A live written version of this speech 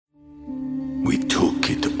We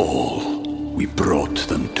took it all. We brought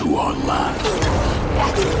them to our land.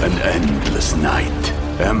 An endless night,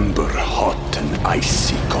 ember hot and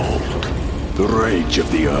icy cold. The rage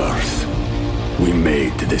of the earth. We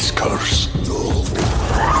made this curse.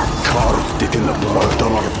 Carved it in the blood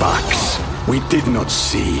on our backs. We did not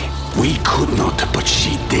see. We could not, but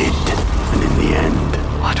she did. And in the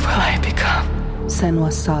end... What will I become?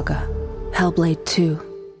 Senua's Saga. Hellblade 2.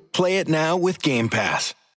 Play it now with Game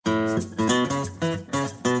Pass.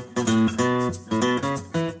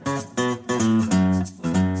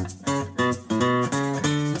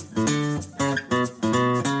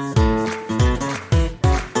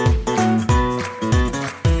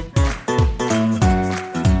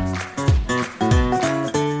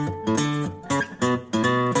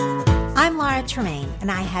 I'm Laura Tremaine, and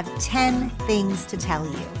I have 10 things to tell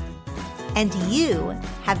you. And you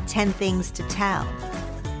have 10 things to tell.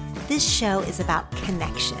 This show is about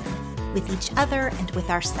connection with each other and with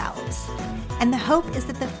ourselves. And the hope is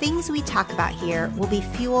that the things we talk about here will be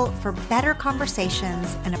fuel for better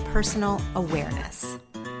conversations and a personal awareness.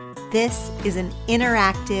 This is an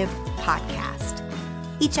interactive podcast.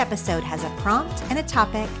 Each episode has a prompt and a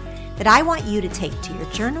topic that I want you to take to your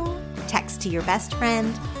journal, text to your best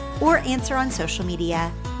friend, or answer on social media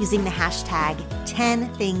using the hashtag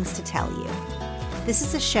 10 things to tell you. This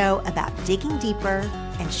is a show about digging deeper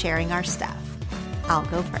and sharing our stuff. I'll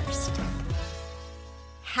go first.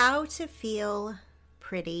 How to feel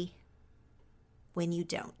pretty when you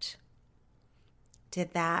don't.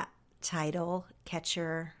 Did that title catch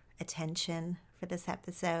your attention for this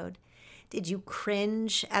episode? Did you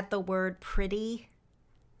cringe at the word pretty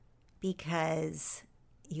because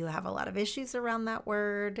you have a lot of issues around that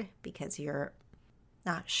word, because you're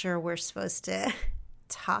not sure we're supposed to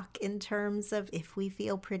talk in terms of if we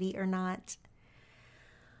feel pretty or not?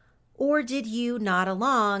 Or did you nod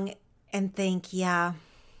along and think, yeah,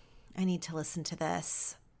 I need to listen to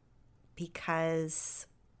this because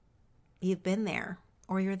you've been there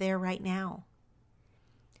or you're there right now?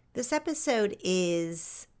 This episode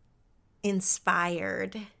is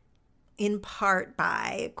inspired in part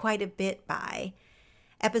by, quite a bit by,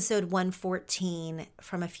 episode 114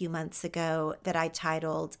 from a few months ago that I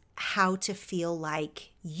titled, How to Feel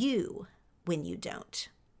Like You When You Don't.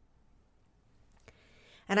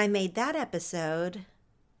 And I made that episode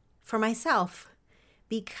for myself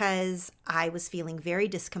because I was feeling very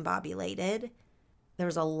discombobulated. There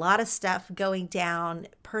was a lot of stuff going down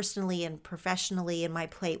personally and professionally, and my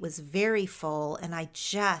plate was very full, and I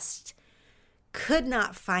just could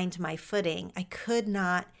not find my footing. I could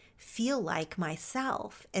not feel like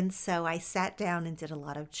myself. And so I sat down and did a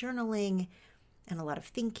lot of journaling and a lot of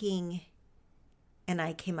thinking, and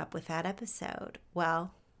I came up with that episode.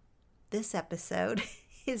 Well, this episode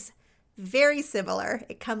is very similar.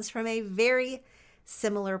 It comes from a very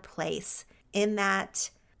similar place in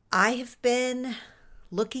that I have been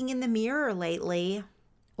looking in the mirror lately,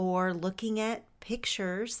 or looking at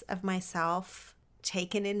pictures of myself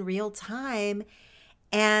taken in real time,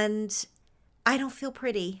 and I don't feel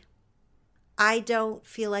pretty. I don't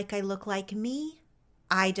feel like I look like me.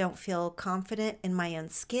 I don't feel confident in my own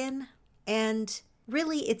skin. And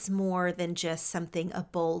really, it's more than just something a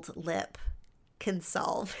bold lip can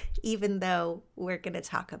solve, even though we're going to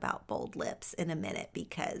talk about bold lips in a minute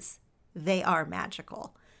because they are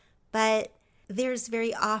magical. But there's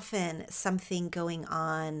very often something going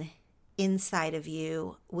on inside of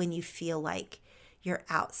you when you feel like your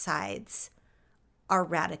outsides are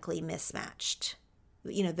radically mismatched.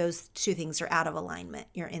 You know, those two things are out of alignment,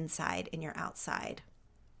 your inside and your outside.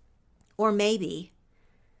 Or maybe,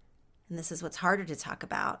 and this is what's harder to talk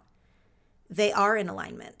about, they are in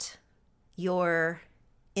alignment. Your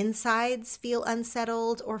insides feel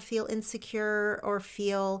unsettled or feel insecure or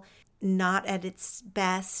feel not at its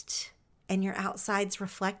best, and your outsides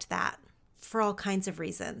reflect that for all kinds of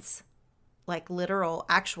reasons, like literal,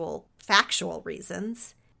 actual, factual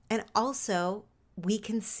reasons. And also, we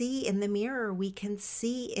can see in the mirror, we can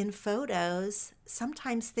see in photos,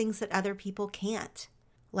 sometimes things that other people can't,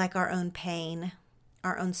 like our own pain,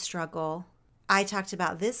 our own struggle. I talked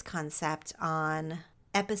about this concept on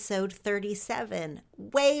episode 37,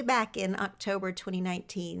 way back in October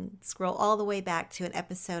 2019. Scroll all the way back to an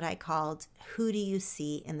episode I called, Who Do You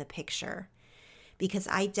See in the Picture? Because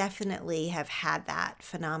I definitely have had that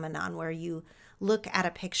phenomenon where you look at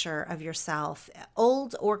a picture of yourself,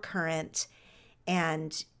 old or current,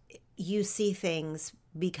 and you see things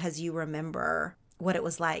because you remember what it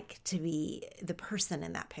was like to be the person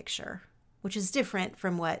in that picture, which is different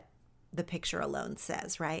from what the picture alone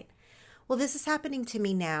says, right? Well, this is happening to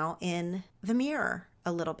me now in the mirror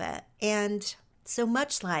a little bit. And so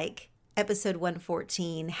much like Episode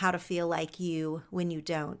 114, How to Feel Like You When You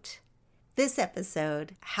Don't. This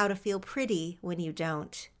episode, How to Feel Pretty When You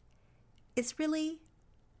Don't, is really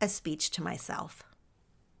a speech to myself.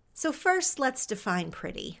 So first, let's define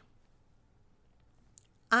pretty.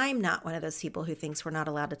 I'm not one of those people who thinks we're not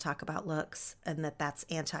allowed to talk about looks and that that's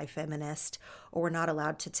anti-feminist, or we're not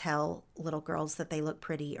allowed to tell little girls that they look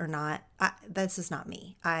pretty or not. This is not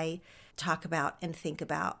me. I talk about and think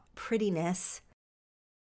about prettiness.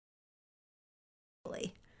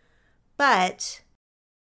 But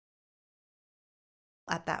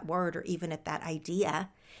at that word or even at that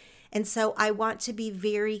idea. And so I want to be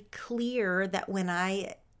very clear that when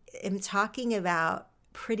I am talking about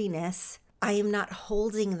prettiness, I am not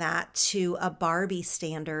holding that to a Barbie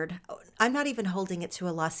standard. I'm not even holding it to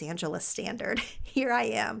a Los Angeles standard. Here I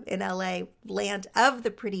am in LA, land of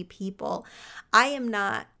the pretty people. I am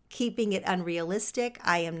not keeping it unrealistic.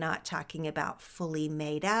 I am not talking about fully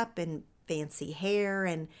made up and fancy hair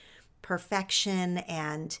and perfection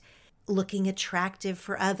and looking attractive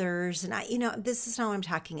for others. And this is not what I'm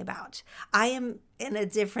talking about. I am in a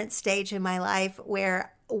different stage in my life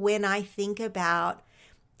where when I think about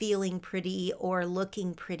feeling pretty or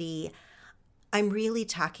looking pretty, I'm really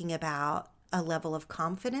talking about a level of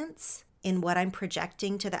confidence in what I'm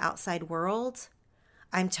projecting to the outside world.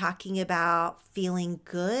 I'm talking about feeling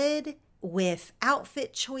good with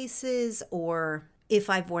outfit choices, or if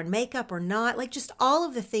I've worn makeup or not, like just all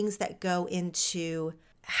of the things that go into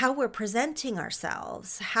how we're presenting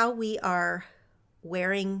ourselves, how we are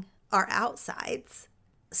wearing our outsides.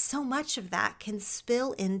 So much of that can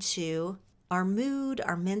spill into our mood,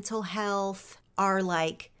 our mental health, our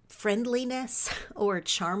friendliness or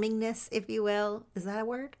charmingness, if you will. Is that a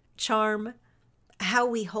word? Charm. How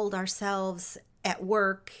we hold ourselves at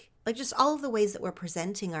work, just all of the ways that we're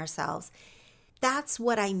presenting ourselves. That's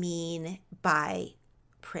what I mean by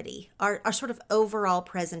pretty, our sort of overall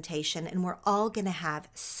presentation. And we're all going to have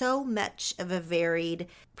so much of a varied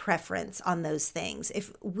preference on those things.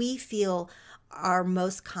 If we feel our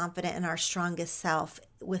most confident and our strongest self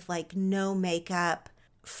with no makeup,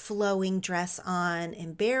 flowing dress on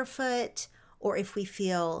and barefoot, or if we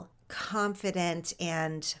feel confident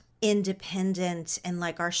and independent and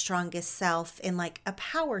our strongest self in a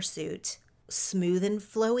power suit, smooth and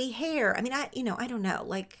flowy hair. I don't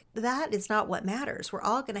know. That is not what matters. We're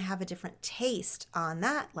all going to have a different taste on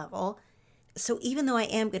that level. So even though I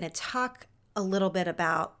am going to talk a little bit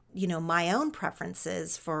about my own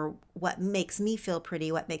preferences for what makes me feel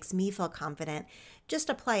pretty, what makes me feel confident, just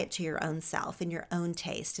apply it to your own self and your own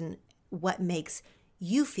taste and what makes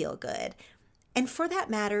you feel good. And for that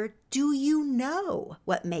matter, do you know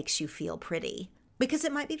what makes you feel pretty? Because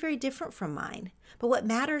it might be very different from mine. But what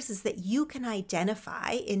matters is that you can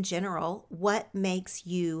identify in general what makes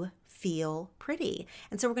you feel pretty.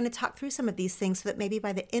 And so we're going to talk through some of these things so that maybe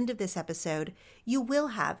by the end of this episode, you will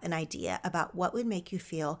have an idea about what would make you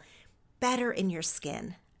feel better in your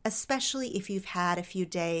skin, especially if you've had a few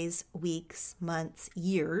days, weeks, months,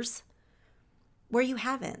 years where you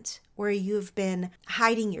haven't, where you've been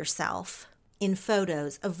hiding yourself in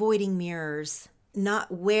photos, avoiding mirrors,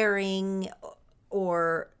 not wearing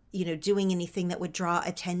or doing anything that would draw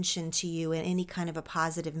attention to you in any kind of a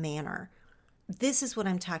positive manner. This is what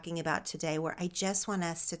I'm talking about today, where I just want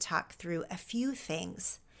us to talk through a few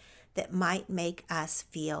things that might make us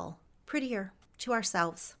feel prettier to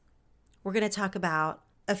ourselves. We're going to talk about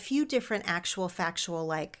a few different actual factual,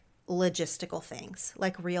 logistical things,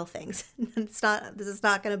 real things. This is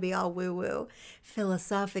not going to be all woo-woo,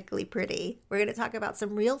 philosophically pretty. We're going to talk about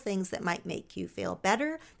some real things that might make you feel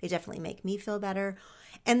better. They definitely make me feel better.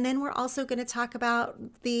 And then we're also going to talk about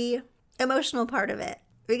the emotional part of it,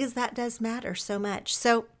 because that does matter so much.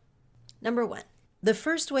 So, number one, the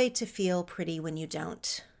first way to feel pretty when you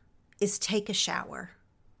don't is take a shower.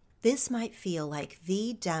 This might feel like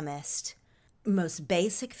the dumbest, most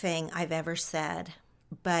basic thing I've ever said,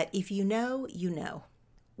 but if you know, you know.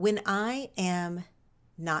 When I am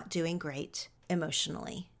not doing great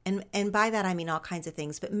emotionally, and by that I mean all kinds of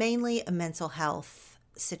things, but mainly a mental health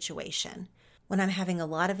situation. When I'm having a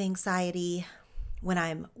lot of anxiety, when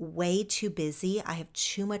I'm way too busy, I have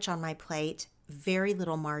too much on my plate, very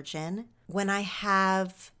little margin. When I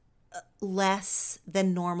have less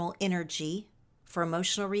than normal energy for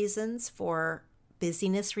emotional reasons, for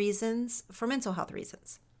busyness reasons, for mental health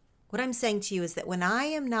reasons. What I'm saying to you is that when I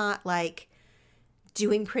am not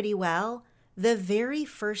doing pretty well, the very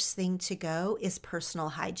first thing to go is personal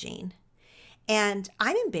hygiene. And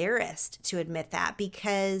I'm embarrassed to admit that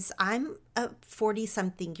because I'm a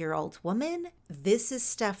 40-something-year-old woman. This is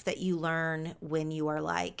stuff that you learn when you are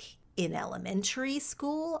in elementary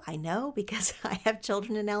school. I know because I have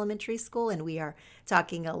children in elementary school and we are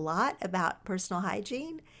talking a lot about personal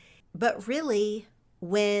hygiene. But really,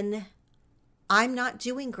 when I'm not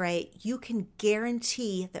doing great, you can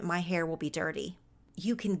guarantee that my hair will be dirty.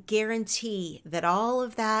 You can guarantee that all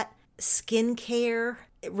of that skincare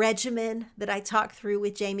regimen that I talk through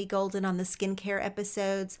with Jamie Golden on the skincare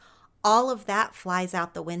episodes, all of that flies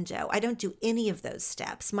out the window. I don't do any of those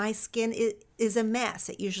steps. My skin is a mess.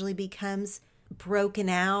 It usually becomes broken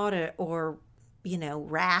out or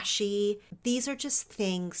rashy. These are just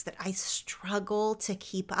things that I struggle to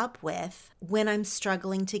keep up with when I'm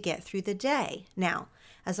struggling to get through the day. Now,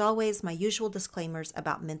 as always, my usual disclaimers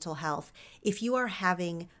about mental health. If you are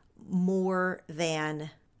having more than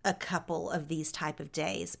a couple of these type of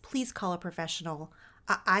days, please call a professional.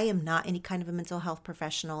 I am not any kind of a mental health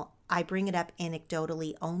professional. I bring it up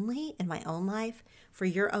anecdotally only in my own life. For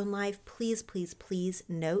your own life, please, please, please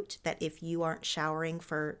note that if you aren't showering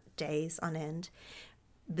for days on end,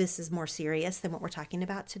 this is more serious than what we're talking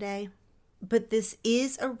about today. But this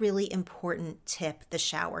is a really important tip, the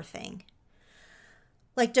shower thing.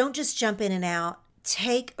 Like, don't just jump in and out.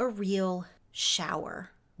 Take a real shower.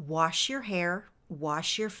 Wash your hair,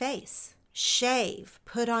 wash your face. Shave,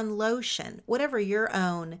 put on lotion, whatever your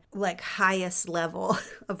own highest level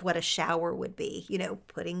of what a shower would be,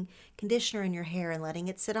 putting conditioner in your hair and letting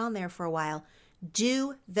it sit on there for a while.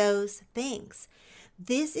 Do those things.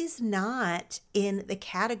 This is not in the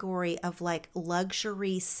category of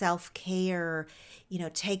luxury self-care,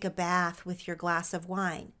 take a bath with your glass of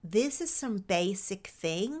wine. This is some basic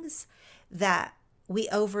things that we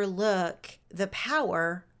overlook the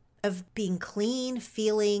power of being clean,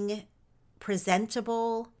 feeling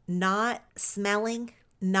presentable, not smelling,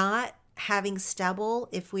 not having stubble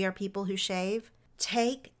if we are people who shave.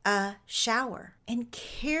 Take a shower and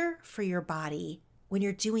care for your body when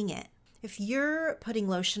you're doing it. If you're putting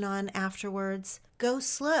lotion on afterwards, go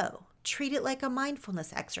slow. Treat it like a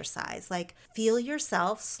mindfulness exercise. Feel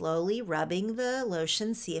yourself slowly rubbing the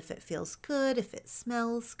lotion, see if it feels good, if it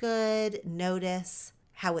smells good. Notice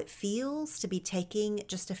how it feels to be taking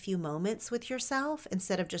just a few moments with yourself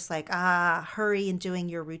instead of just hurry and doing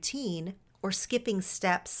your routine or skipping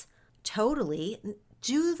steps totally.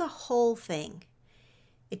 Do the whole thing.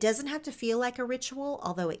 It doesn't have to feel like a ritual,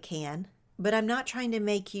 although it can. But I'm not trying to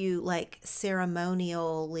make you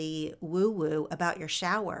ceremonially woo-woo about your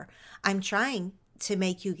shower. I'm trying to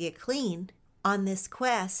make you get clean on this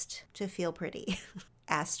quest to feel pretty.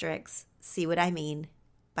 Asterisk, see what I mean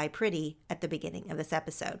by pretty at the beginning of this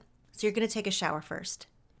episode. So you're going to take a shower first.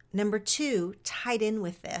 Number 2, tied in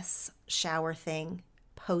with this shower thing,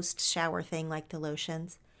 post-shower thing like the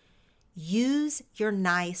lotions, use your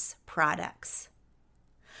nice products.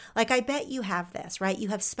 I bet you have this, right? You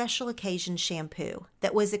have special occasion shampoo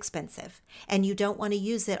that was expensive and you don't want to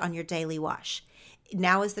use it on your daily wash.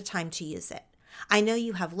 Now is the time to use it. I know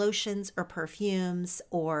you have lotions or perfumes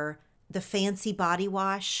or the fancy body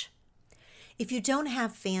wash. If you don't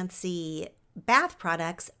have fancy bath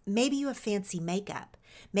products, maybe you have fancy makeup.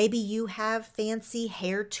 Maybe you have fancy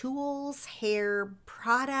hair tools, hair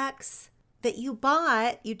products that you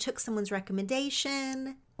bought. You took someone's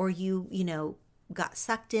recommendation or you got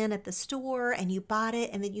sucked in at the store and you bought it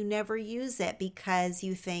and then you never use it because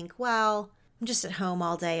you think, well, I'm just at home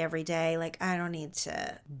all day, every day. I don't need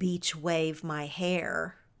to beach wave my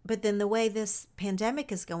hair. But then the way this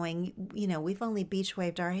pandemic is going, we've only beach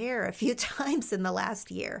waved our hair a few times in the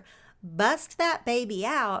last year. Bust that baby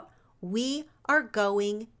out. We are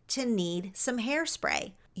going to need some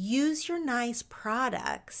hairspray. Use your nice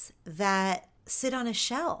products that sit on a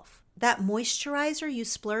shelf. That moisturizer you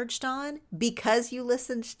splurged on because you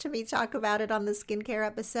listened to me talk about it on the skincare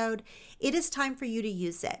episode, it is time for you to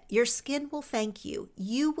use it. Your skin will thank you.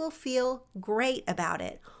 You will feel great about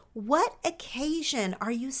it. What occasion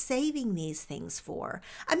are you saving these things for?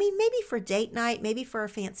 I mean, maybe for date night, maybe for a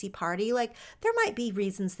fancy party. There might be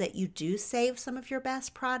reasons that you do save some of your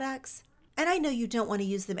best products. And I know you don't want to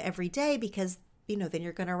use them every day because, then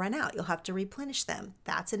you're going to run out. You'll have to replenish them.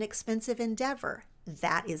 That's an expensive endeavor.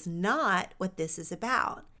 That is not what this is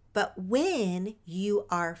about. But when you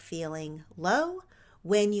are feeling low,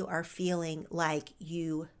 when you are feeling like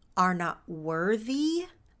you are not worthy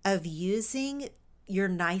of using your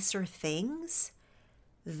nicer things,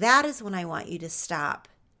 that is when I want you to stop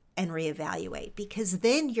and reevaluate, because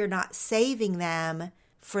then you're not saving them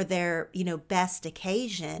for their, best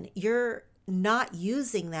occasion. You're not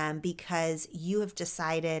using them because you have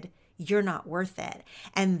decided you're not worth it.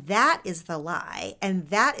 And that is the lie. And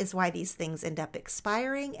that is why these things end up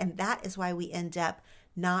expiring. And that is why we end up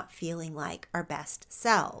not feeling like our best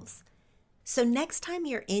selves. So next time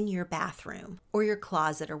you're in your bathroom or your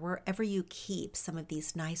closet or wherever you keep some of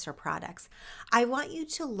these nicer products, I want you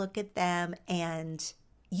to look at them and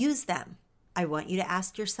use them. I want you to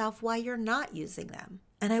ask yourself why you're not using them.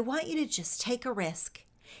 And I want you to just take a risk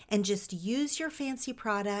and just use your fancy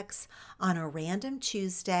products on a random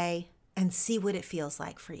Tuesday and see what it feels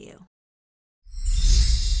like for you.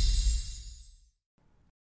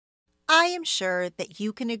 I am sure that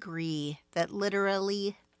you can agree that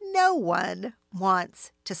literally no one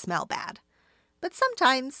wants to smell bad. But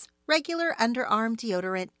sometimes regular underarm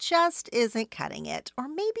deodorant just isn't cutting it. Or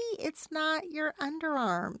maybe it's not your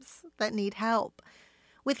underarms that need help.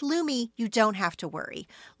 With Lume, you don't have to worry.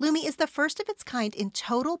 Lume is the first of its kind in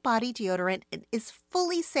total body deodorant and is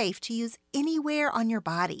fully safe to use anywhere on your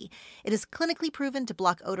body. It is clinically proven to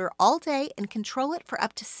block odor all day and control it for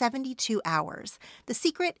up to 72 hours. The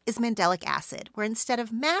secret is mandelic acid, where instead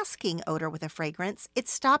of masking odor with a fragrance, it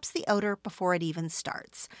stops the odor before it even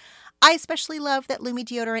starts. I especially love that Lume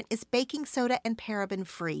deodorant is baking soda and paraben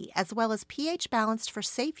free, as well as pH balanced for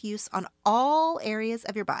safe use on all areas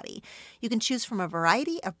of your body. You can choose from a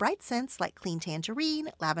variety of bright scents like clean tangerine,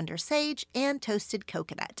 lavender sage, and toasted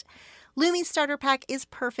coconut. Lume's starter pack is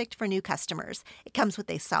perfect for new customers. It comes with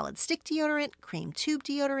a solid stick deodorant, cream tube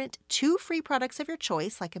deodorant, 2 free products of your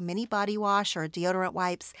choice like a mini body wash or deodorant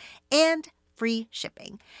wipes, and free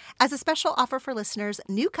shipping. As a special offer for listeners,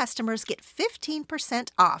 new customers get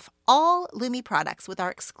 15% off all Lume products with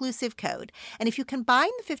our exclusive code. And if you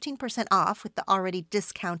combine the 15% off with the already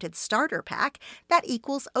discounted starter pack, that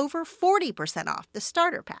equals over 40% off the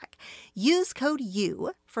starter pack. Use code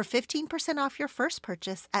U for 15% off your first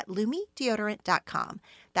purchase at LumeDeodorant.com.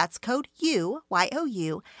 That's code U,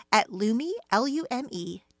 Y-O-U, at Lume,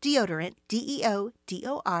 L-U-M-E, deodorant, DEODORANT.com.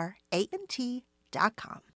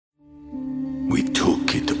 We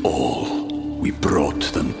took it all. We brought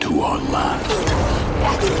them to our land.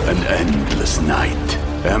 An endless night,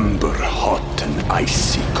 ember hot and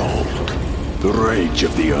icy cold. The rage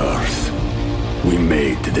of the earth. We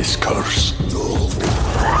made this curse.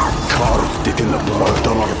 Carved it in the blood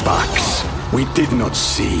on our backs. We did not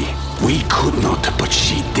see. We could not, but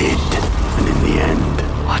she did. And in the end,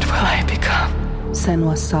 What will I become?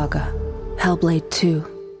 Senua's Saga. Hellblade 2.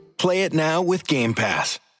 Play it now with Game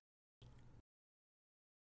Pass.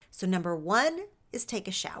 So number 1 is take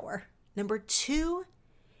a shower. Number 2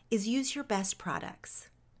 is use your best products.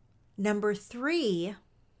 Number 3,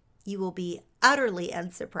 you will be utterly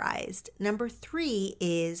unsurprised. Number 3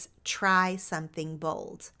 is try something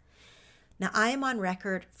bold. Now, I am on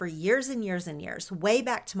record for years and years and years, way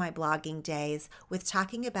back to my blogging days, with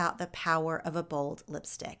talking about the power of a bold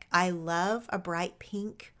lipstick. I love a bright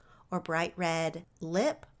pink or bright red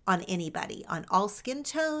lip on anybody, on all skin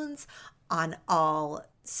tones, on all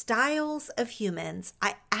styles of humans.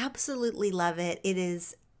 I absolutely love it. It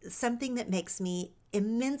is something that makes me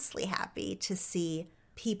immensely happy to see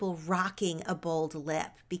people rocking a bold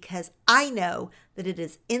lip, because I know that it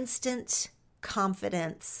is instant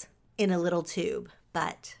confidence in a little tube.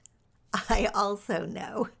 But I also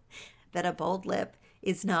know that a bold lip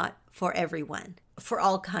is not for everyone, for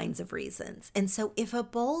all kinds of reasons. And so if a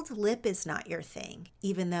bold lip is not your thing,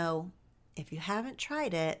 even though if you haven't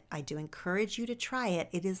tried it, I do encourage you to try it.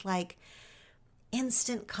 It is like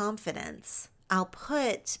instant confidence. I'll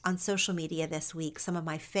put on social media this week some of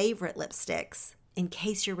my favorite lipsticks in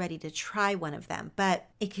case you're ready to try one of them, but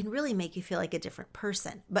it can really make you feel like a different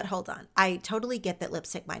person. But hold on, I totally get that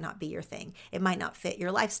lipstick might not be your thing. It might not fit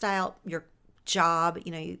your lifestyle, your job,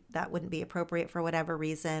 that wouldn't be appropriate for whatever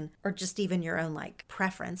reason, or just even your own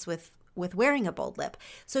preference with wearing a bold lip.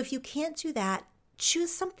 So if you can't do that,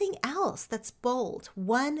 choose something else that's bold.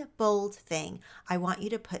 One bold thing I want you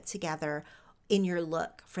to put together in your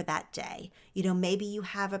look for that day. Maybe you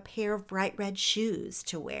have a pair of bright red shoes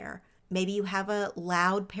to wear. Maybe you have a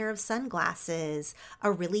loud pair of sunglasses,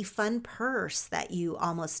 a really fun purse that you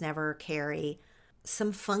almost never carry,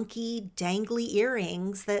 some funky dangly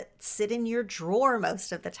earrings that sit in your drawer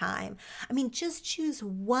most of the time. Just choose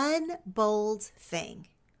one bold thing.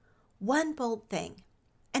 One bold thing.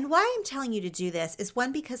 And why I'm telling you to do this is,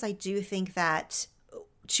 one, because I do think that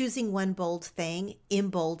choosing one bold thing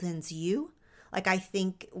emboldens you. I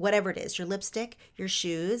think whatever it is, your lipstick, your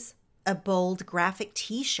shoes, a bold graphic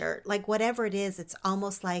t-shirt, whatever it is, it's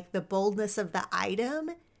almost like the boldness of the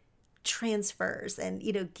item transfers and,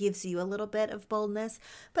 gives you a little bit of boldness.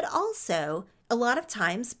 But also, a lot of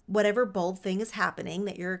times, whatever bold thing is happening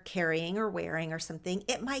that you're carrying or wearing or something,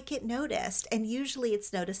 it might get noticed. And usually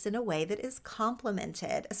it's noticed in a way that is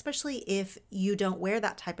complimented, especially if you don't wear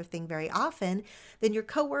that type of thing very often. Then your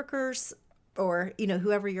coworkers or,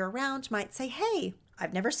 whoever you're around might say, hey,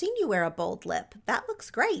 I've never seen you wear a bold lip. That looks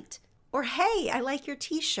great. Or, hey, I like your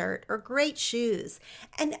t-shirt, or great shoes.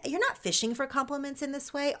 And you're not fishing for compliments in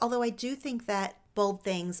this way, although I do think that bold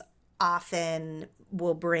things often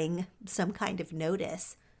will bring some kind of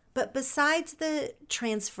notice. But besides the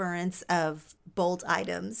transference of bold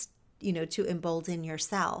items, to embolden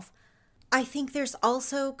yourself, I think there's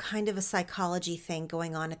also kind of a psychology thing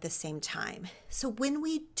going on at the same time. So when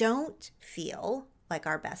we don't feel like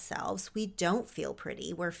our best selves, we don't feel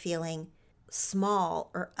pretty, we're feeling small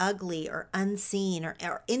or ugly or unseen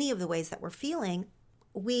or any of the ways that we're feeling,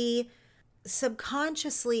 we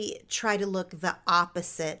subconsciously try to look the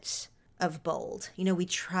opposite of bold. We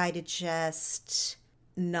try to just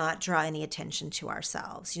not draw any attention to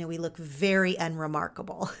ourselves. We look very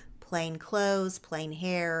unremarkable. Plain clothes, plain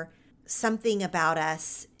hair, something about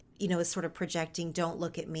us, is sort of projecting, don't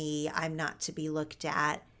look at me, I'm not to be looked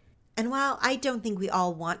at. And while I don't think we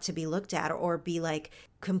all want to be looked at or be like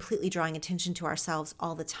completely drawing attention to ourselves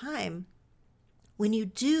all the time, when you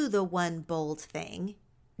do the one bold thing,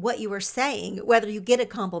 what you are saying, whether you get a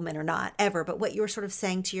compliment or not, ever, but what you're sort of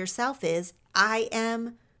saying to yourself is, I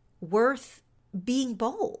am worth being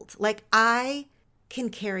bold. Like, I can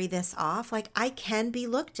carry this off. Like, I can be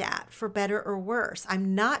looked at for better or worse.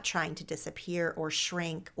 I'm not trying to disappear or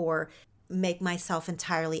shrink or make myself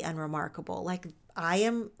entirely unremarkable. Like, I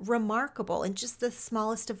am remarkable in just the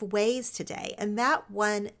smallest of ways today. And that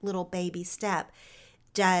one little baby step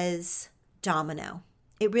does domino.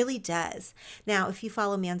 It really does. Now, if you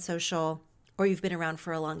follow me on social or you've been around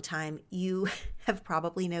for a long time, you have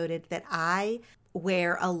probably noted that I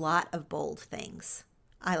wear a lot of bold things.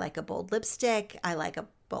 I like a bold lipstick. I like a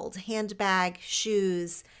bold handbag,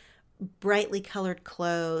 shoes, brightly colored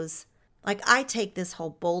clothes. Like, I take this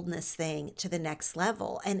whole boldness thing to the next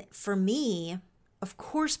level. And for me, of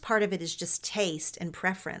course, part of it is just taste and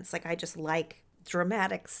preference. Like, I just like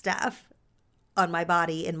dramatic stuff on my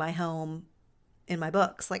body, in my home, in my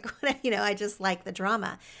books. Like, I just like the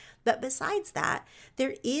drama. But besides that,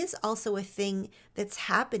 there is also a thing that's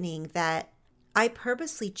happening that I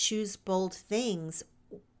purposely choose bold things,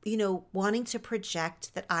 wanting to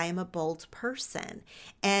project that I am a bold person.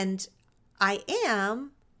 And I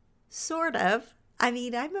am, sort of. I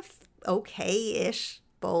mean, I'm a okay-ish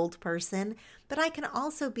bold person, but I can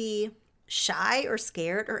also be shy or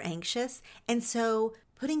scared or anxious. And so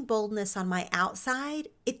putting boldness on my outside,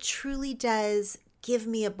 it truly does give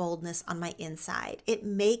me a boldness on my inside. It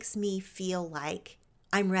makes me feel like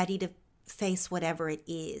I'm ready to face whatever it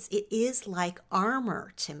is. It is like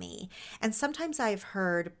armor to me. And sometimes I've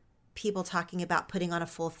heard people talking about putting on a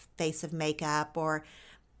full face of makeup or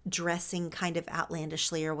dressing kind of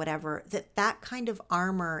outlandishly or whatever, that kind of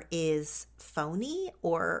armor is phony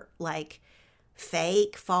or like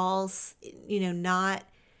fake, false,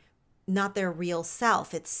 not their real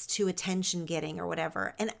self. It's too attention getting or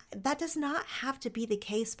whatever. And that does not have to be the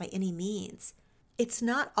case by any means. It's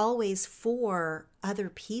not always for other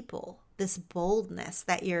people, this boldness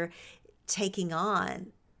that you're taking on.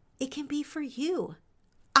 It can be for you.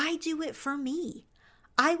 I do it for me.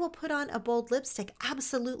 I will put on a bold lipstick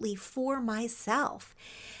absolutely for myself.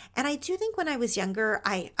 And I do think when I was younger,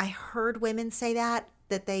 I heard women say that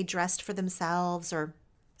they dressed for themselves or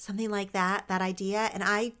something like that idea. And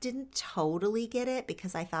I didn't totally get it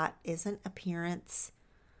because I thought, isn't appearance,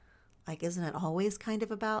 like, isn't it always kind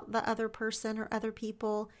of about the other person or other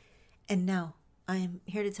people? And no, I'm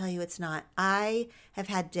here to tell you it's not. I have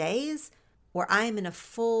had days where I am in a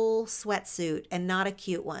full sweatsuit and not a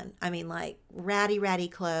cute one. I mean, like ratty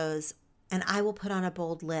clothes, and I will put on a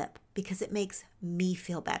bold lip because it makes me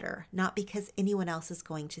feel better, not because anyone else is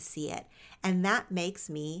going to see it. And that makes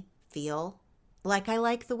me feel like I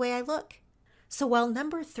like the way I look. So while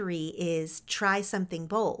number 3 is try something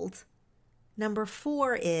bold, number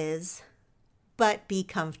 4 is, but be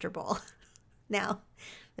comfortable. Now,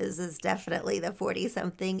 this is definitely the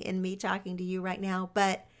 40-something in me talking to you right now,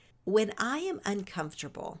 but when I am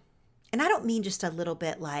uncomfortable, and I don't mean just a little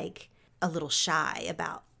bit like a little shy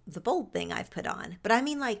about the bold thing I've put on, but I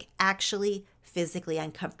mean like actually physically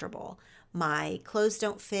uncomfortable. My clothes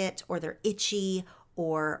don't fit, or they're itchy,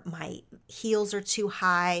 or my heels are too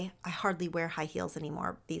high. I hardly wear high heels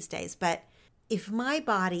anymore these days, but if my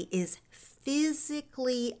body is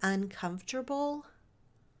physically uncomfortable,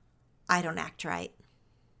 I don't act right.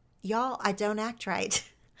 Y'all, I don't act right.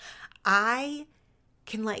 I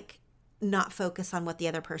can not focus on what the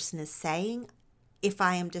other person is saying if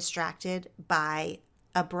I am distracted by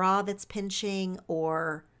a bra that's pinching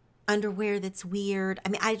or underwear that's weird. I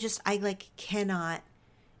mean, I cannot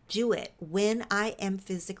do it. When I am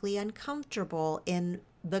physically uncomfortable in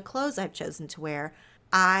the clothes I've chosen to wear,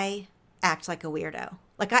 I act like a weirdo.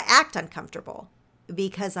 Like I act uncomfortable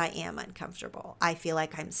because I am uncomfortable. I feel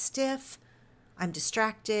like I'm stiff, I'm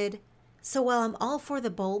distracted. So while I'm all for the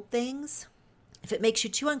bold things, if it makes you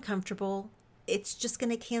too uncomfortable, it's just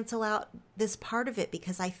going to cancel out this part of it,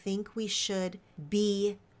 because I think we should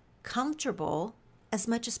be comfortable as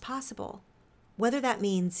much as possible. Whether that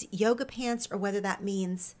means yoga pants or whether that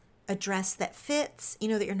means a dress that fits,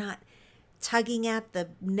 that you're not tugging at the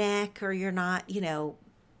neck, or you're not,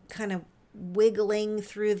 kind of wiggling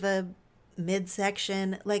through the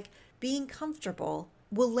midsection. Like, being comfortable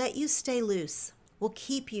will let you stay loose, will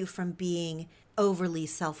keep you from being overly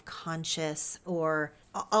self-conscious, or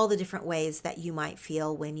all the different ways that you might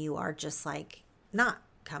feel when you are just like not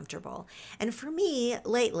comfortable. And for me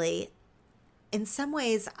lately, in some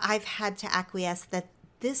ways, I've had to acquiesce that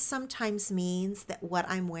this sometimes means that what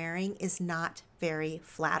I'm wearing is not very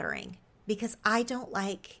flattering, because I don't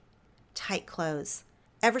like tight clothes.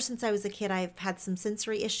 Ever since I was a kid, I've had some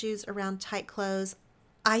sensory issues around tight clothes.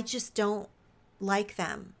 I just don't like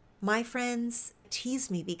them. My friends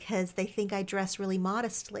tease me because they think I dress really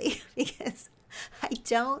modestly because I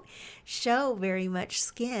don't show very much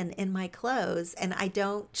skin in my clothes, and I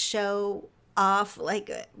don't show off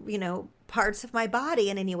parts of my body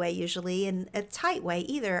in any way, usually in a tight way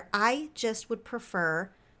either. I just would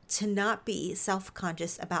prefer to not be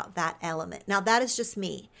self-conscious about that element. Now, that is just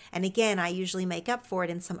me. And again, I usually make up for it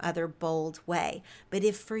in some other bold way. But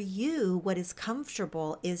if for you, what is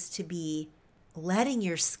comfortable is to be letting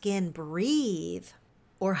your skin breathe,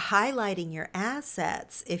 or highlighting your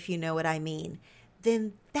assets, if you know what I mean,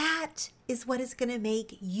 then that is what is going to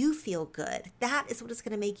make you feel good. That is what is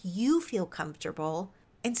going to make you feel comfortable.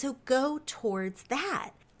 And so go towards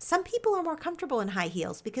that. Some people are more comfortable in high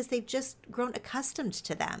heels because they've just grown accustomed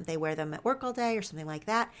to them. They wear them at work all day or something like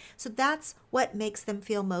that. So that's what makes them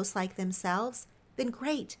feel most like themselves. Then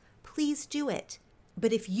great, please do it.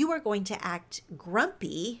 But if you are going to act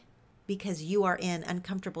grumpy because you are in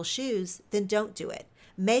uncomfortable shoes, then don't do it.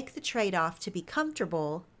 Make the trade-off to be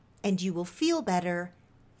comfortable, and you will feel better.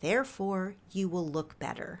 Therefore, you will look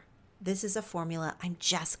better. This is a formula I'm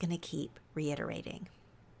just going to keep reiterating.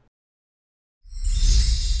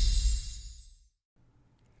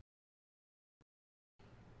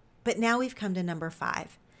 But now we've come to number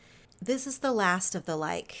 5. This is the last of the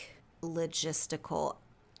logistical,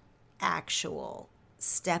 actual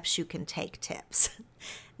steps you can take tips.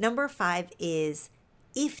 Number 5 is,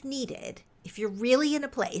 if needed, if you're really in a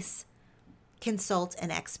place, consult an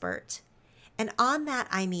expert. And on that,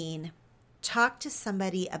 I mean, talk to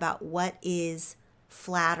somebody about what is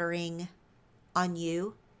flattering on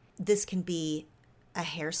you. This can be a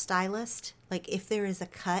hairstylist. Like, if there is a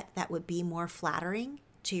cut that would be more flattering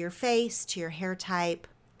to your face, to your hair type,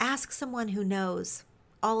 ask someone who knows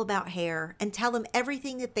all about hair and tell them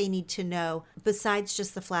everything that they need to know besides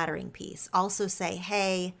just the flattering piece. Also say,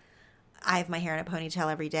 hey, I have my hair in a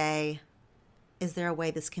ponytail every day. Is there a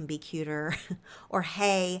way this can be cuter? Or,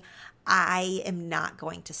 hey, I am not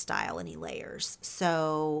going to style any layers.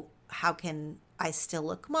 So how can I still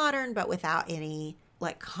look modern, but without any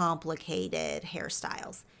complicated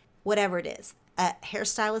hairstyles? Whatever it is. A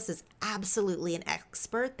hairstylist is absolutely an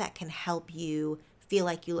expert that can help you feel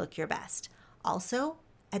like you look your best. Also,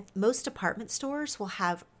 at most department stores will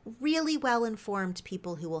have really well-informed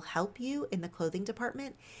people who will help you in the clothing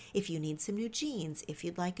department. If you need some new jeans, if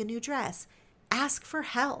you'd like a new dress, ask for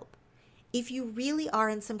help. If you really are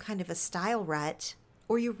in some kind of a style rut,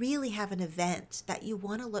 or you really have an event that you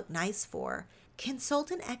want to look nice for, consult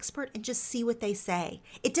an expert and just see what they say.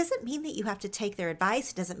 It doesn't mean that you have to take their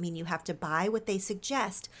advice. It doesn't mean you have to buy what they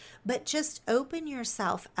suggest, but just open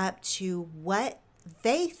yourself up to what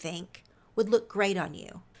they think would look great on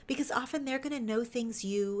you. Because often they're going to know things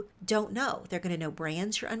you don't know. They're going to know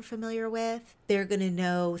brands you're unfamiliar with. They're going to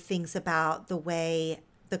know things about the way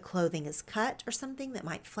the clothing is cut or something that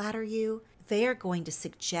might flatter you. They are going to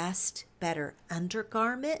suggest better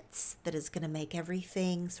undergarments that is going to make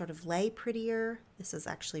everything sort of lay prettier. This is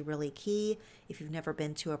actually really key. If you've never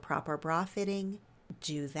been to a proper bra fitting,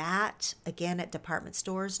 do that. Again, at department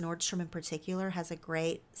stores, Nordstrom in particular has a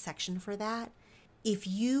great section for that. If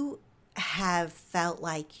you have felt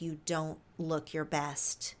like you don't look your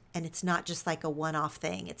best, and it's not just like a one-off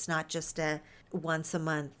thing, it's not just a once a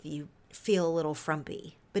month you feel a little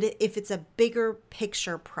frumpy, but if it's a bigger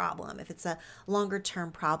picture problem, if it's a longer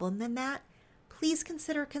term problem than that, please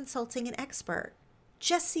consider consulting an expert.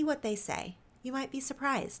 Just see what they say. You might be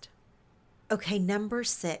surprised. Okay, number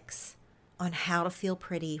 6 on how to feel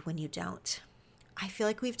pretty when you don't. I feel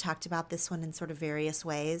like we've talked about this one in sort of various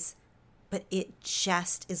ways, but it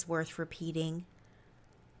just is worth repeating.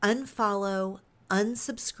 Unfollow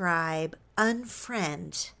unsubscribe,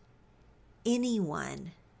 unfriend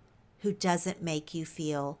anyone who doesn't make you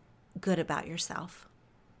feel good about yourself.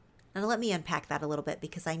 Now, let me unpack that a little bit,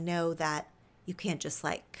 because I know that you can't just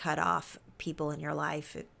like cut off people in your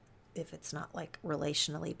life if it's not like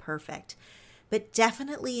relationally perfect. But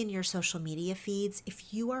definitely in your social media feeds,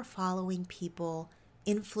 if you are following people,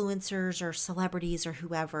 influencers or celebrities or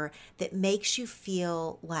whoever, that makes you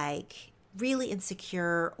feel like really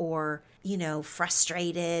insecure or,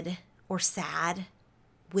 frustrated or sad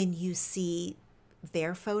when you see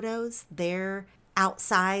their photos, their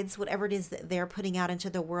outsides, whatever it is that they're putting out into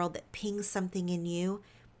the world that pings something in you,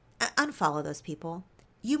 unfollow those people.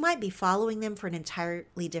 You might be following them for an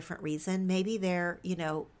entirely different reason. Maybe they're,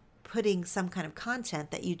 putting some kind of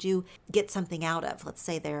content that you do get something out of. Let's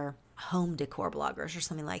say they're home decor bloggers or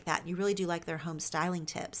something like that. You really do like their home styling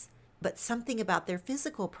tips, but something about their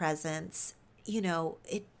physical presence,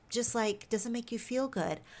 it just like doesn't make you feel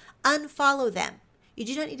good. Unfollow them. You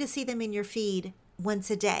do not need to see them in your feed once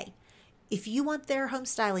a day. If you want their home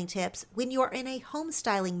styling tips, when you're in a home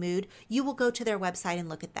styling mood, you will go to their website and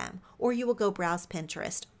look at them, or you will go browse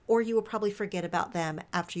Pinterest, or you will probably forget about them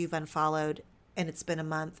after you've unfollowed and it's been a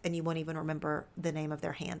month and you won't even remember the name of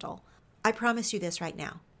their handle. I promise you this right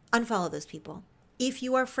now. Unfollow those people. If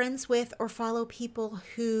you are friends with or follow people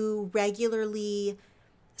who regularly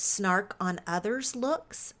snark on others'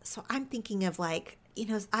 looks, so I'm thinking of like,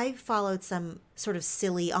 I've followed some sort of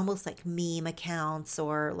silly, almost like meme accounts,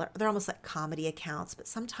 or they're almost like comedy accounts, but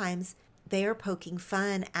sometimes they are poking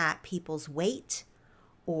fun at people's weight,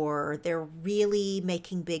 or they're really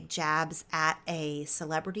making big jabs at a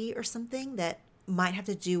celebrity or something that might have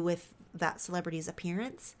to do with that celebrity's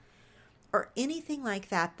appearance, or anything like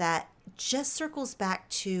that, that just circles back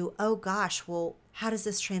to, oh gosh, well, how does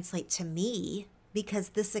this translate to me? Because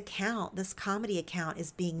this account, this comedy account,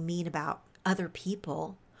 is being mean about other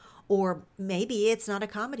people. Or maybe it's not a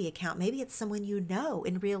comedy account. Maybe it's someone you know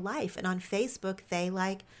in real life. And on Facebook, they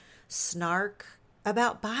like snark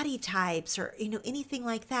about body types or, anything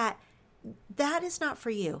like that. That is not for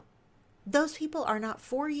you. Those people are not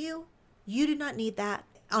for you. You do not need that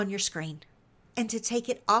on your screen. And to take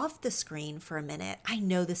it off the screen for a minute, I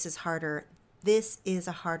know this is harder. This is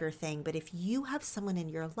a harder thing. But if you have someone in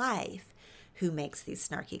your life who makes these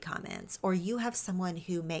snarky comments, or you have someone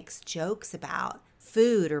who makes jokes about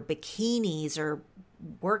food or bikinis or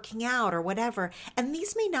working out or whatever, and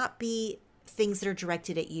these may not be things that are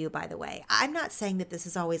directed at you, by the way. I'm not saying that this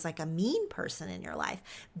is always like a mean person in your life.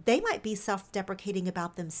 They might be self-deprecating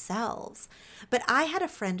about themselves. But I had a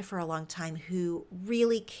friend for a long time who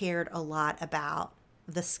really cared a lot about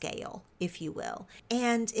the scale, if you will.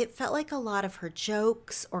 And it felt like a lot of her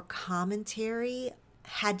jokes or commentary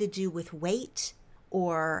had to do with weight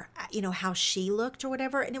or, how she looked or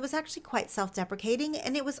whatever. And it was actually quite self-deprecating,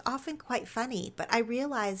 and it was often quite funny. But I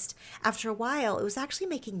realized after a while, it was actually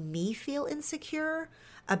making me feel insecure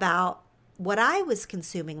about what I was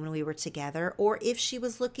consuming when we were together, or if she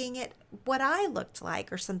was looking at what I looked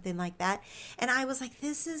like or something like that. And I was like,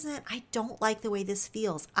 I don't like the way this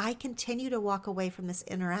feels. I continue to walk away from this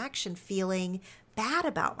interaction feeling bad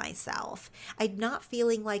about myself. I'm not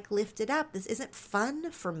feeling like lifted up. This isn't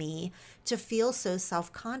fun for me to feel so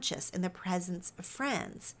self-conscious in the presence of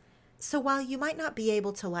friends. So while you might not be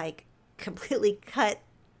able to like completely cut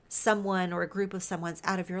someone or a group of someone's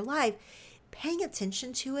out of your life, paying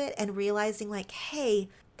attention to it and realizing like, hey,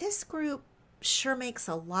 this group sure makes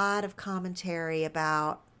a lot of commentary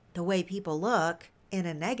about the way people look in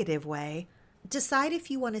a negative way. Decide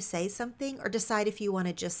if you want to say something, or decide if you want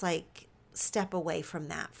to just like step away from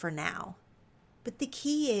that for now. But the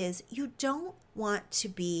key is, you don't want to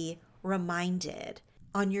be reminded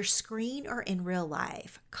on your screen or in real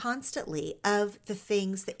life constantly of the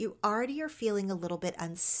things that you already are feeling a little bit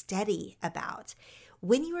unsteady about.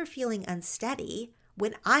 When you are feeling unsteady,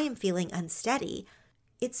 when I am feeling unsteady,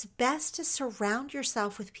 it's best to surround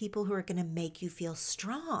yourself with people who are going to make you feel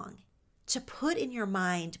strong, to put in your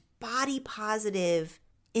mind body positive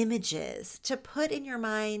images, to put in your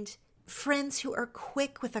mind friends who are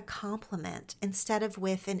quick with a compliment instead of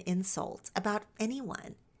with an insult about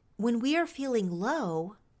anyone. When we are feeling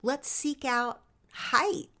low, let's seek out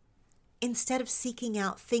height instead of seeking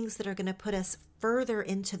out things that are going to put us further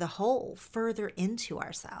into the hole, further into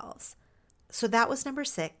ourselves. So that was number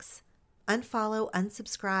 6. Unfollow,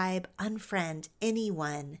 unsubscribe, unfriend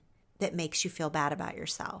anyone that makes you feel bad about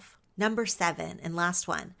yourself. Number 7, and last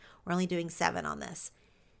one. We're only doing 7 on this.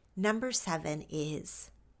 Number 7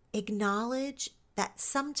 is acknowledge that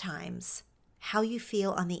sometimes how you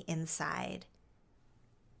feel on the inside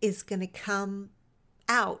is going to come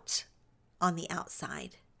out on the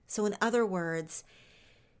outside. So in other words,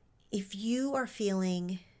 if you are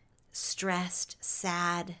feeling stressed,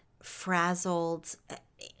 sad, frazzled,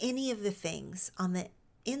 any of the things on the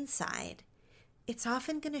inside, it's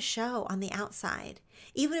often going to show on the outside.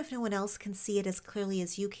 Even if no one else can see it as clearly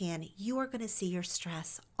as you can, you are going to see your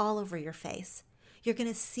stress all over your face. You're going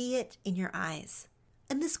to see it in your eyes.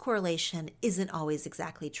 And this correlation isn't always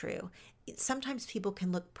exactly true. Sometimes people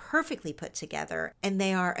can look perfectly put together and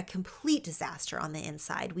they are a complete disaster on the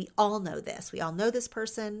inside. We all know this. We all know this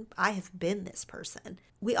person. I have been this person.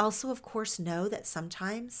 We also, of course, know that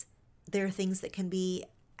sometimes there are things that can be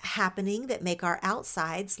happening that make our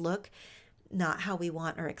outsides look not how we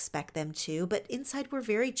want or expect them to, but inside we're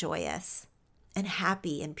very joyous and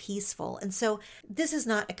happy and peaceful. And so this is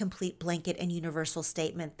not a complete blanket and universal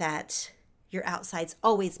statement that your outsides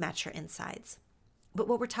always match your insides. But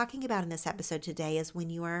what we're talking about in this episode today is when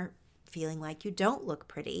you are feeling like you don't look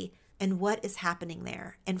pretty and what is happening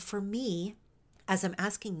there. And for me, as I'm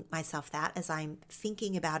asking myself that, as I'm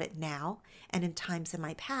thinking about it now and in times in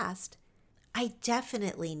my past, I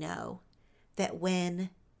definitely know that when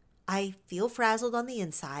I feel frazzled on the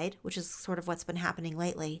inside, which is sort of what's been happening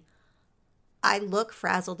lately, I look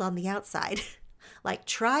frazzled on the outside. Like,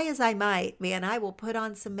 try as I might, man, I will put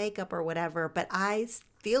on some makeup or whatever, but I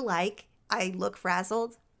feel like I look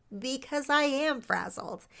frazzled because I am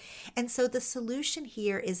frazzled. And so the solution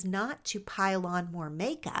here is not to pile on more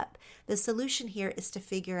makeup. The solution here is to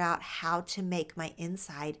figure out how to make my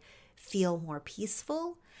inside feel more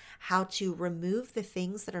peaceful, how to remove the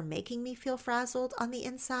things that are making me feel frazzled on the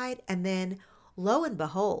inside. And then lo and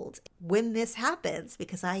behold, when this happens,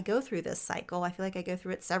 because I go through this cycle, I feel like I go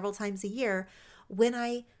through it several times a year, when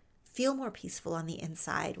I feel more peaceful on the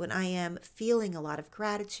inside, when I am feeling a lot of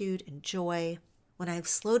gratitude and joy, when I've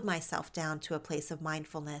slowed myself down to a place of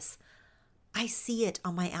mindfulness, I see it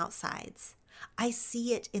on my outsides. I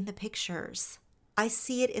see it in the pictures. I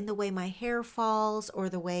see it in the way my hair falls or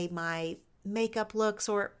the way my makeup looks,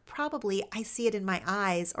 or probably I see it in my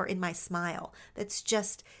eyes or in my smile. That's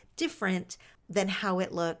just different than how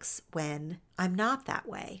it looks when I'm not that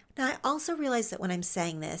way. Now, I also realize that when I'm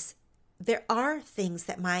saying this, there are things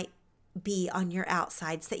that might be on your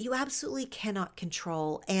outsides that you absolutely cannot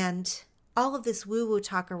control. And all of this woo-woo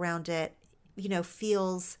talk around it,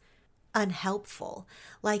 feels unhelpful.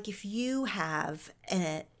 Like if you have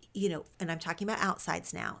and I'm talking about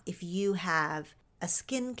outsides now, if you have a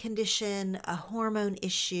skin condition, a hormone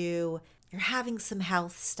issue, you're having some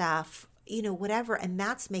health stuff, whatever, and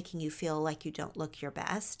that's making you feel like you don't look your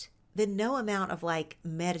best, then no amount of like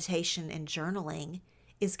meditation and journaling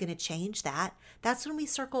is going to change that. That's when we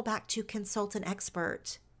circle back to consult an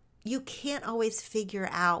expert. You can't always figure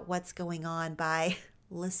out what's going on by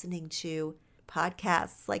listening to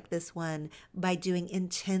podcasts like this one, by doing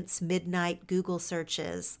intense midnight Google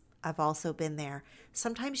searches. I've also been there.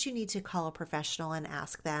 Sometimes you need to call a professional and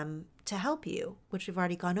ask them to help you, which we've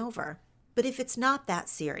already gone over. But if it's not that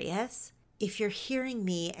serious, if you're hearing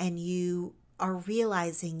me and you are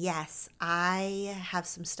realizing, yes, I have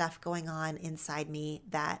some stuff going on inside me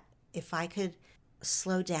that if I could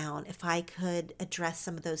slow down, if I could address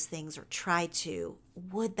some of those things or try to,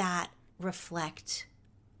 would that reflect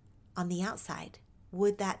on the outside?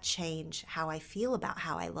 Would that change how I feel about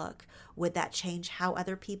how I look? Would that change how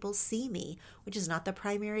other people see me? Which is not the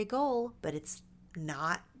primary goal, but it's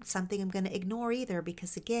not something I'm going to ignore either,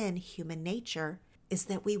 because again, human nature is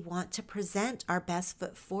that we want to present our best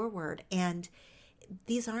foot forward. And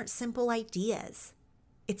these aren't simple ideas.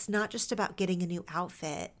 It's not just about getting a new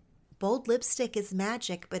outfit. Bold lipstick is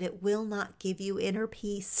magic, but it will not give you inner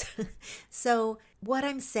peace. So what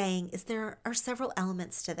I'm saying is there are several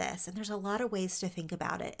elements to this, and there's a lot of ways to think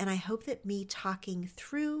about it. And I hope that me talking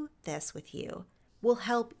through this with you will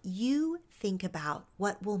help you think about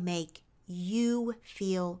what will make you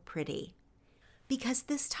feel pretty. Because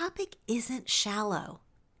this topic isn't shallow.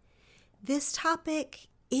 This topic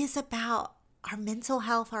is about our mental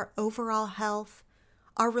health, our overall health,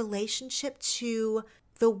 our relationship to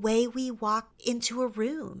the way we walk into a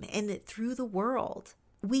room and through the world.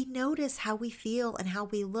 We notice how we feel and how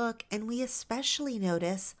we look, and we especially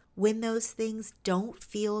notice when those things don't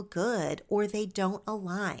feel good or they don't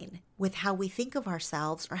align with how we think of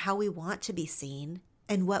ourselves or how we want to be seen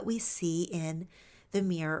and what we see in the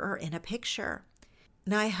mirror or in a picture.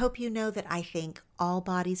 Now, I hope you know that I think all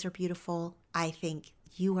bodies are beautiful. I think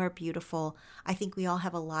you are beautiful. I think we all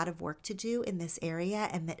have a lot of work to do in this area,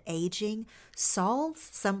 and that aging solves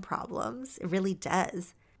some problems. It really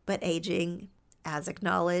does. But aging, as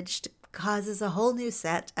acknowledged, causes a whole new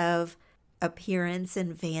set of appearance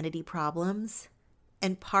and vanity problems.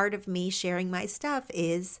 And part of me sharing my stuff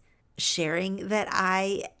is sharing that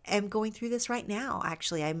I am going through this right now.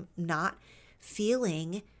 Actually, I'm not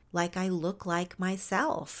feeling like I look like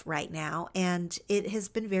myself right now, and it has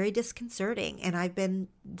been very disconcerting, and I've been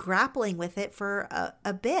grappling with it for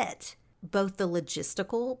a bit. Both the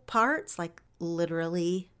logistical parts, like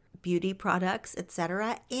literally beauty products,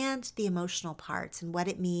 etc., and the emotional parts and what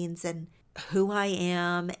it means and who I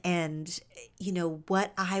am and,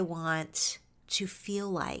 what I want to feel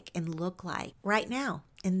like and look like right now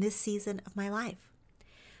in this season of my life.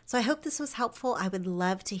 So I hope this was helpful. I would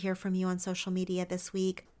love to hear from you on social media this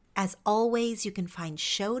week. As always, you can find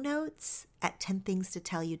show notes at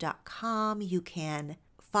 10thingstotellyou.com. You can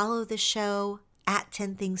follow the show at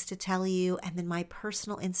 10 Things to Tell You. And then my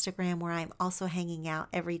personal Instagram, where I'm also hanging out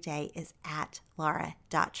every day, is at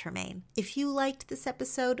Laura.Tremaine. If you liked this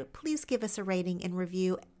episode, please give us a rating and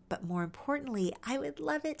review. But more importantly, I would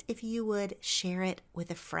love it if you would share it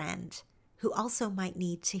with a friend who also might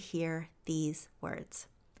need to hear these words.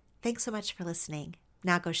 Thanks so much for listening.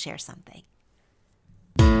 Now go share something.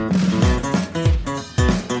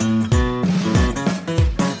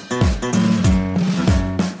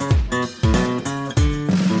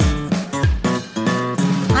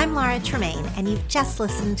 I'm Laura Tremaine, and you've just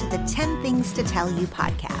listened to the 10 Things to Tell You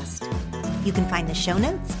podcast. You can find the show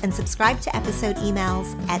notes and subscribe to episode emails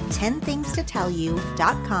at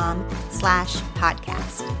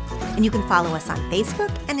 10thingstotellyou.com/podcast. And you can follow us on Facebook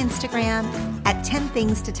and Instagram at 10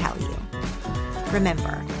 Things to Tell You.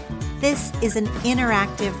 Remember, this is an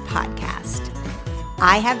interactive podcast.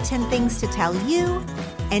 I have 10 things to tell you,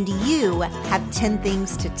 and you have 10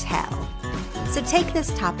 things to tell. So take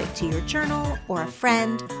this topic to your journal or a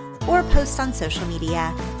friend, or post on social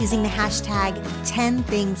media using the hashtag 10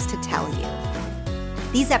 Things to Tell You.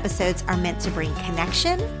 These episodes are meant to bring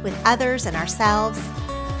connection with others and ourselves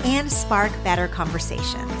and spark better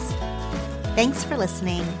conversations. Thanks for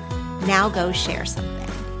listening. Now go share something.